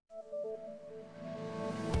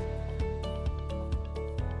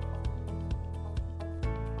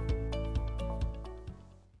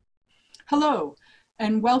Hello,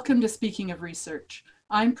 and welcome to Speaking of Research.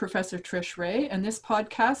 I'm Professor Trish Ray, and this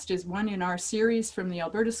podcast is one in our series from the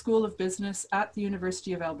Alberta School of Business at the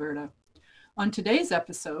University of Alberta. On today's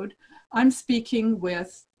episode, I'm speaking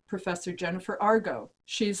with Professor Jennifer Argo.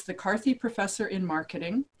 She's the Carthy Professor in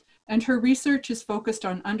Marketing, and her research is focused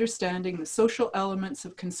on understanding the social elements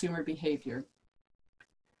of consumer behavior.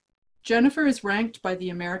 Jennifer is ranked by the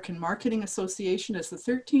American Marketing Association as the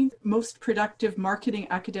 13th most productive marketing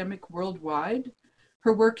academic worldwide.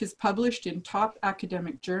 Her work is published in top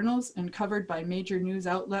academic journals and covered by major news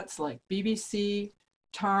outlets like BBC,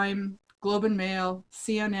 Time, Globe and Mail,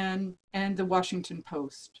 CNN, and the Washington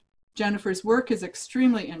Post. Jennifer's work is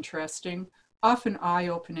extremely interesting, often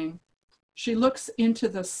eye-opening. She looks into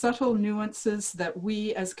the subtle nuances that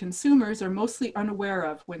we as consumers are mostly unaware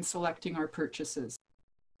of when selecting our purchases.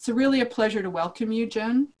 It's really a pleasure to welcome you,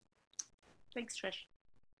 Jen. Thanks, Trish.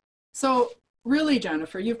 So really,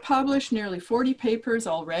 Jennifer, you've published nearly 40 papers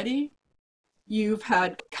already. You've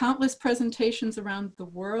had countless presentations around the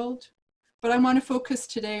world, but I want to focus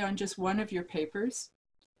today on just one of your papers.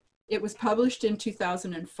 It was published in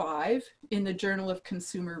 2005 in the Journal of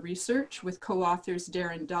Consumer Research with co-authors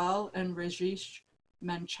Darren Dahl and Rajesh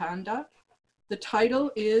Manchanda. The title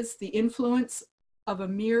is The Influence of a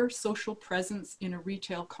Mere Social Presence in a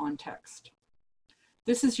Retail Context.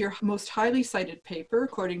 This is your most highly cited paper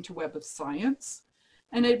according to Web of Science,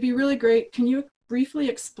 and it'd be really great. Can you briefly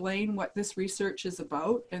explain what this research is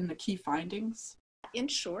about and the key findings? In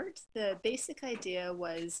short, the basic idea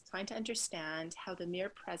was trying to understand how the mere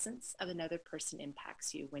presence of another person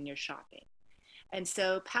impacts you when you're shopping. And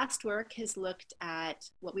so past work has looked at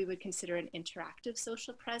what we would consider an interactive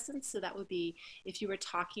social presence. So that would be if you were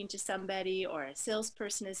talking to somebody or a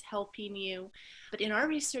salesperson is helping you. But in our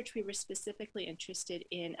research, we were specifically interested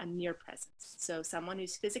in a mere presence. So someone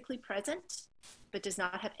who's physically present, but does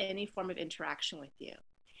not have any form of interaction with you.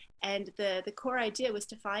 And the core idea was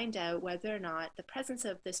to find out whether or not the presence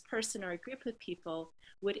of this person or a group of people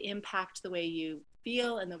would impact the way you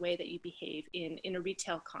feel and the way that you behave in a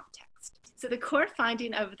retail context. So the core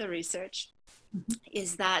finding of the research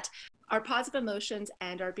is that our positive emotions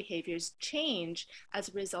and our behaviors change as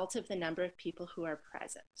a result of the number of people who are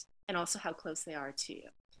present and also how close they are to you.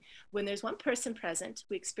 When there's one person present,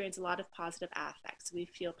 we experience a lot of positive affects. We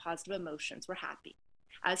feel positive emotions. We're happy,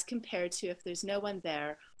 as compared to if there's no one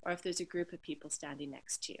there or if there's a group of people standing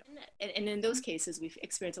next to you. And in those cases, we've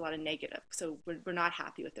experienced a lot of negative, so we're not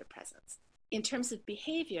happy with their presence. In terms of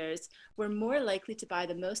behaviors, we're more likely to buy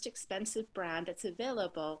the most expensive brand that's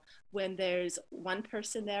available when there's one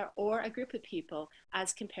person there or a group of people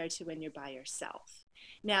as compared to when you're by yourself.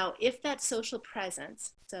 Now, if that social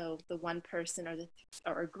presence, so the one person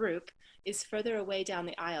or a group, is further away down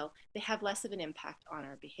the aisle, they have less of an impact on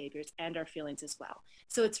our behaviors and our feelings as well.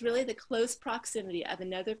 So it's really the close proximity of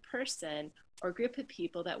another person or group of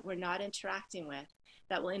people that we're not interacting with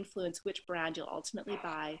that will influence which brand you'll ultimately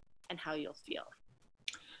buy and how you'll feel.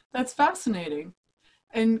 That's fascinating.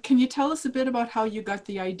 And can you tell us a bit about how you got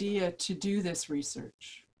the idea to do this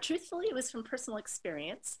research? Truthfully, it was from personal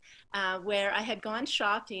experience where I had gone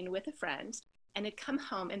shopping with a friend and had come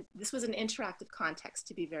home, and this was an interactive context,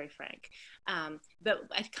 to be very frank. But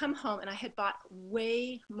I'd come home and I had bought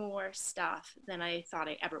way more stuff than I thought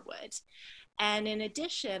I ever would. And in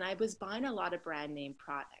addition, I was buying a lot of brand name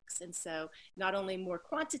products. And so not only more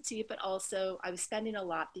quantity, but also I was spending a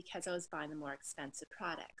lot because I was buying the more expensive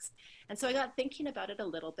products. And so I got thinking about it a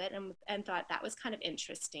little bit and thought that was kind of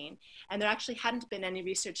interesting. And there actually hadn't been any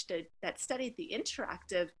research that studied the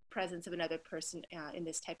interactive presence of another person in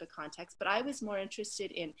this type of context. But I was more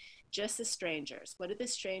interested in just the strangers. What do the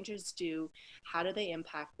strangers do? How do they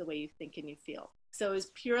impact the way you think and you feel? So it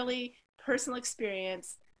was purely personal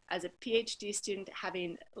experience. As a PhD student,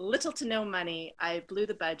 having little to no money, I blew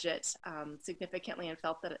the budget significantly and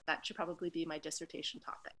felt that that should probably be my dissertation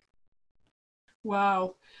topic.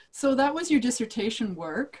 Wow. So that was your dissertation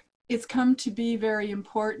work. It's come to be very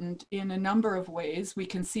important in a number of ways. We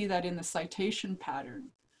can see that in the citation pattern.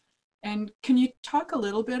 And can you talk a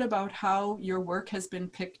little bit about how your work has been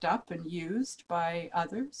picked up and used by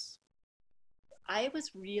others? I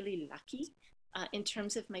was really lucky in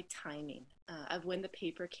terms of my timing of when the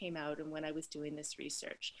paper came out and when I was doing this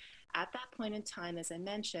research. At that point in time, as I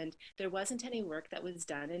mentioned, there wasn't any work that was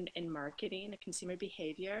done in marketing and consumer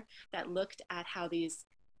behavior that looked at how these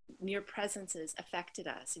mere presences affected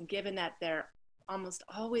us. And given that they're almost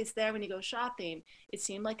always there when you go shopping, it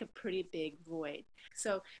seemed like a pretty big void.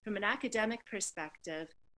 So from an academic perspective,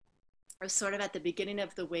 are sort of at the beginning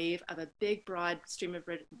of the wave of a big, broad stream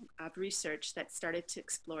of research that started to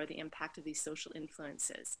explore the impact of these social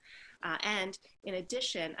influences. And in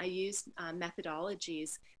addition, I used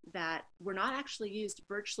methodologies that were not actually used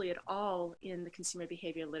virtually at all in the consumer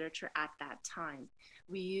behavior literature at that time.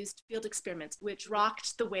 We used field experiments, which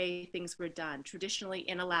rocked the way things were done, traditionally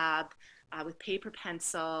in a lab with paper,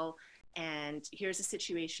 pencil, and here's a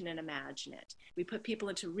situation and imagine it. We put people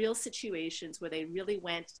into real situations where they really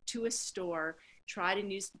went to a store, tried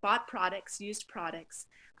and bought products, used products,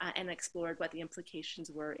 and explored what the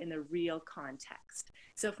implications were in the real context.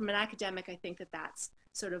 So from an academic, I think that that's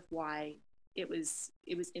sort of why it was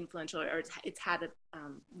influential, or it's had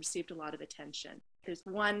received a lot of attention. There's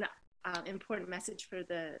one important message for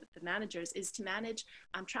the managers is to manage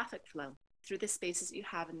traffic flow through the spaces you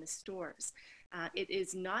have in the stores. It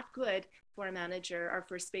is not good for a manager or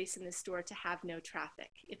for a space in the store to have no traffic.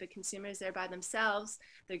 If a consumer is there by themselves,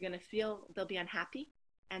 they're going to feel they'll be unhappy,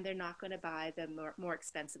 and they're not going to buy the more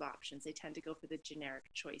expensive options. They tend to go for the generic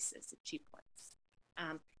choices, the cheap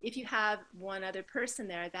ones. If you have one other person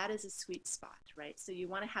there, that is a sweet spot, right? So you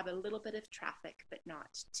want to have a little bit of traffic, but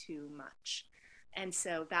not too much. And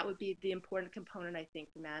so that would be the important component, I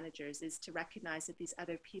think, for managers, is to recognize that these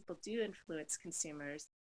other people do influence consumers.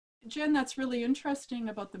 Jen, that's really interesting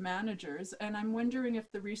about the managers, and I'm wondering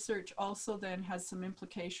if the research also then has some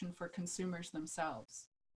implication for consumers themselves.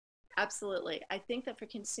 Absolutely. I think that for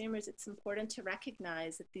consumers, it's important to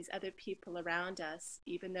recognize that these other people around us,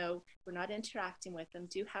 even though we're not interacting with them,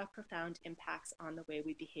 do have profound impacts on the way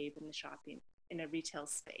we behave in the shopping, in a retail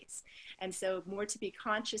space. And so more to be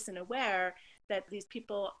conscious and aware that these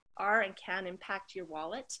people are and can impact your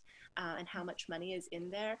wallet and how much money is in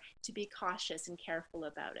there, to be cautious and careful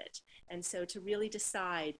about it. And so to really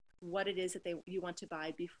decide what it is that you want to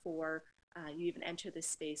buy before you even enter this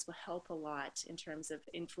space will help a lot in terms of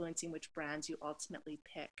influencing which brands you ultimately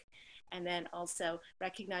pick. And then also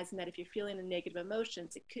recognizing that if you're feeling the negative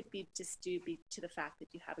emotions, it could be just due to the fact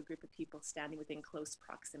that you have a group of people standing within close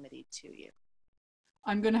proximity to you.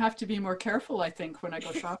 I'm going to have to be more careful, I think, when I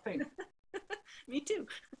go shopping. Me too.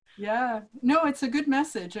 Yeah, no, it's a good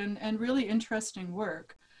message and really interesting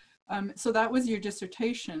work. So that was your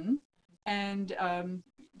dissertation, and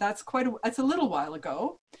that's a little while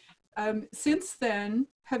ago. Since then,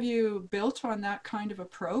 have you built on that kind of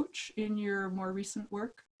approach in your more recent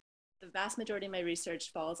work? The vast majority of my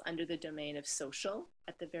research falls under the domain of social,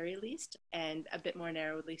 at the very least, and a bit more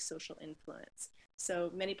narrowly social influence.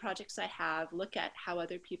 So many projects I have look at how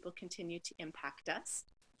other people continue to impact us,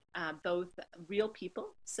 both real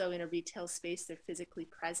people, so in a retail space, they're physically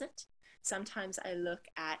present. Sometimes I look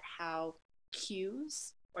at how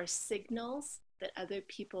cues or signals that other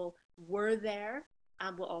people were there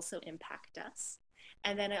will also impact us.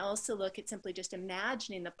 And then I also look at simply just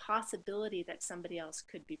imagining the possibility that somebody else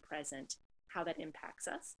could be present, how that impacts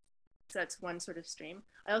us. So that's one sort of stream.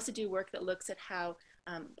 I also do work that looks at how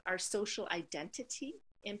our social identity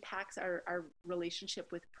impacts our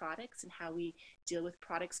relationship with products and how we deal with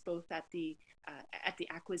products both at the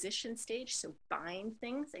acquisition stage, so buying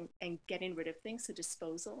things and getting rid of things, so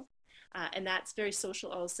disposal. And that's very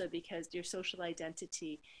social also because your social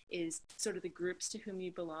identity is sort of the groups to whom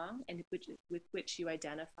you belong and with which you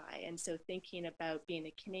identify. And so thinking about being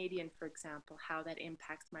a Canadian, for example, how that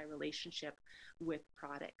impacts my relationship with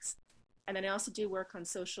products. And then I also do work on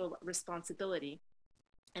social responsibility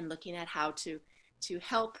and looking at how to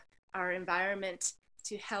help our environment,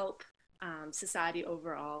 to help society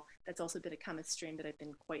overall. That's also become a stream that I've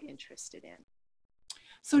been quite interested in.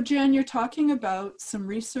 So Jen, you're talking about some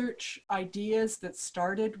research ideas that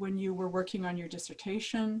started when you were working on your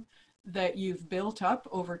dissertation that you've built up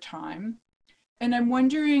over time. And I'm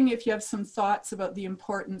wondering if you have some thoughts about the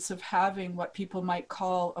importance of having what people might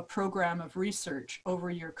call a program of research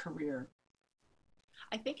over your career.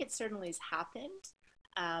 I think it certainly has happened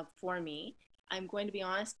for me. I'm going to be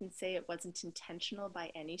honest and say it wasn't intentional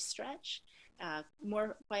by any stretch. I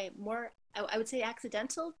would say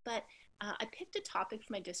accidental, but I picked a topic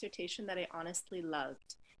for my dissertation that I honestly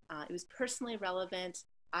loved. It was personally relevant.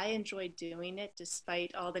 I enjoyed doing it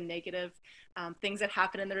despite all the negative things that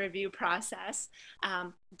happen in the review process.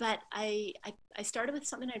 But I started with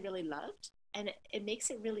something I really loved, and it makes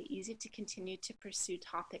it really easy to continue to pursue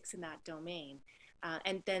topics in that domain.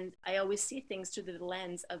 And then I always see things through the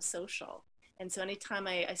lens of social. And so anytime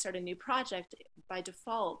I start a new project, by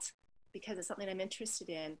default, because it's something I'm interested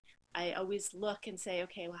in, I always look and say,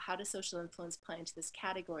 okay, well, how does social influence play into this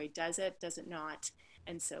category? Does it not?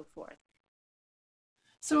 And so forth.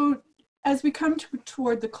 So as we come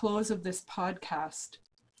toward the close of this podcast,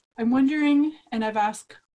 I'm wondering, and I've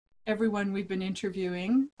asked everyone we've been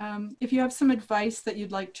interviewing if you have some advice that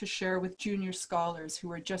you'd like to share with junior scholars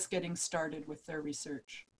who are just getting started with their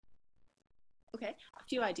research. Okay, a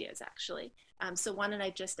few ideas actually. So one, and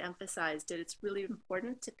I just emphasized it, it's really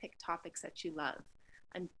important to pick topics that you love.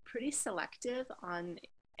 I'm pretty selective on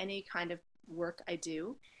any kind of work I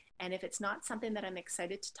do. And if it's not something that I'm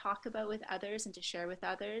excited to talk about with others and to share with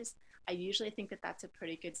others, I usually think that that's a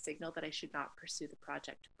pretty good signal that I should not pursue the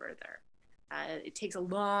project further. It takes a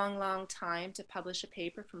long, long time to publish a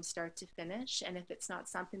paper from start to finish. And if it's not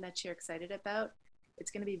something that you're excited about,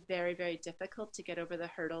 it's going to be very, very difficult to get over the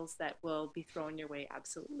hurdles that will be thrown your way,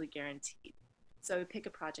 absolutely guaranteed. So pick a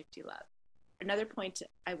project you love. Another point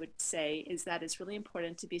I would say is that it's really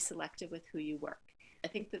important to be selective with who you work. I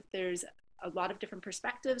think that there's a lot of different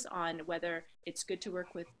perspectives on whether it's good to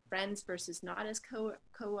work with friends versus not as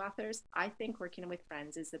co-authors. I think working with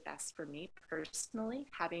friends is the best for me personally,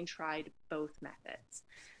 having tried both methods.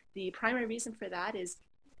 The primary reason for that is,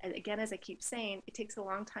 again, as I keep saying, it takes a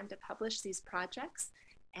long time to publish these projects,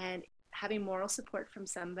 and having moral support from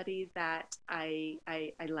somebody that I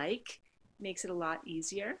like makes it a lot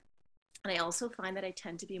easier. And I also find that I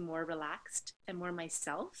tend to be more relaxed and more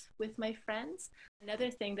myself with my friends.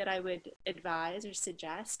 Another thing that I would advise or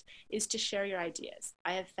suggest is to share your ideas.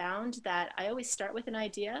 I have found that I always start with an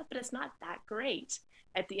idea, but it's not that great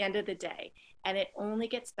at the end of the day. And it only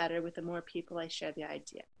gets better with the more people I share the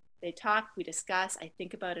idea. They talk, we discuss, I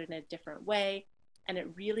think about it in a different way, and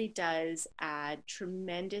it really does add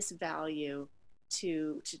tremendous value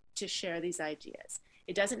to share these ideas.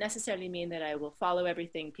 It doesn't necessarily mean that I will follow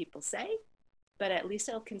everything people say, but at least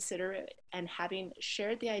I'll consider it. And having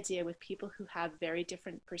shared the idea with people who have very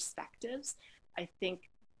different perspectives, I think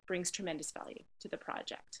brings tremendous value to the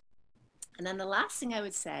project. And then the last thing I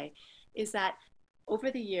would say is that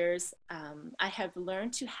over the years, I have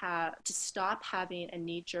learned to stop having a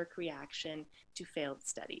knee-jerk reaction to failed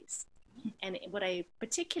studies. And what I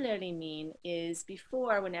particularly mean is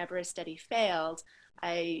before, whenever a study failed,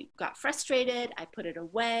 I got frustrated, I put it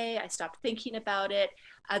away, I stopped thinking about it,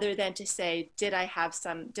 other than to say, did I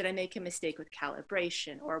make a mistake with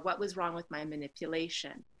calibration, or what was wrong with my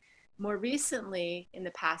manipulation? More recently, in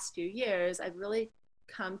the past few years, I've really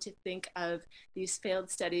come to think of these failed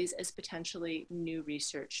studies as potentially new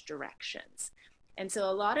research directions. And so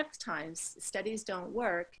a lot of times studies don't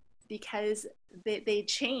work because they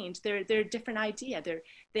change, they're a different idea,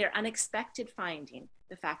 they're unexpected finding,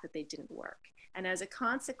 the fact that they didn't work. And as a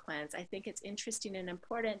consequence, I think it's interesting and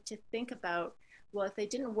important to think about, well, if they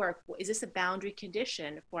didn't work, is this a boundary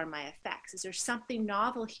condition for my effects? Is there something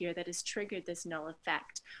novel here that has triggered this null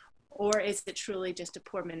effect? Or is it truly just a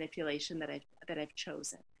poor manipulation that I've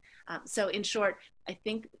chosen? So in short, I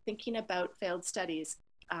think thinking about failed studies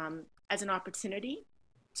as an opportunity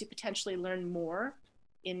to potentially learn more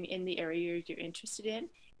in the area you're interested in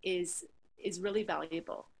is really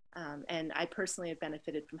valuable. And I personally have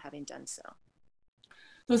benefited from having done so.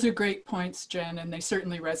 Those are great points, Jen, and they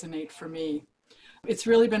certainly resonate for me. It's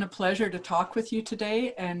really been a pleasure to talk with you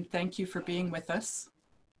today, and thank you for being with us.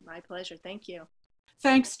 My pleasure. Thank you.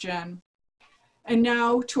 Thanks, Jen. And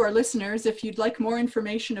now to our listeners, if you'd like more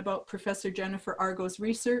information about Professor Jennifer Argo's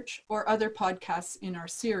research or other podcasts in our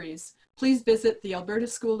series, please visit the Alberta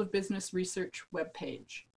School of Business Research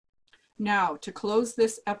webpage. Now, to close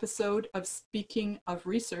this episode of Speaking of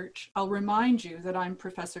Research, I'll remind you that I'm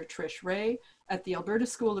Professor Trish Ray at the Alberta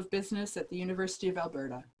School of Business at the University of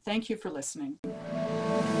Alberta. Thank you for listening.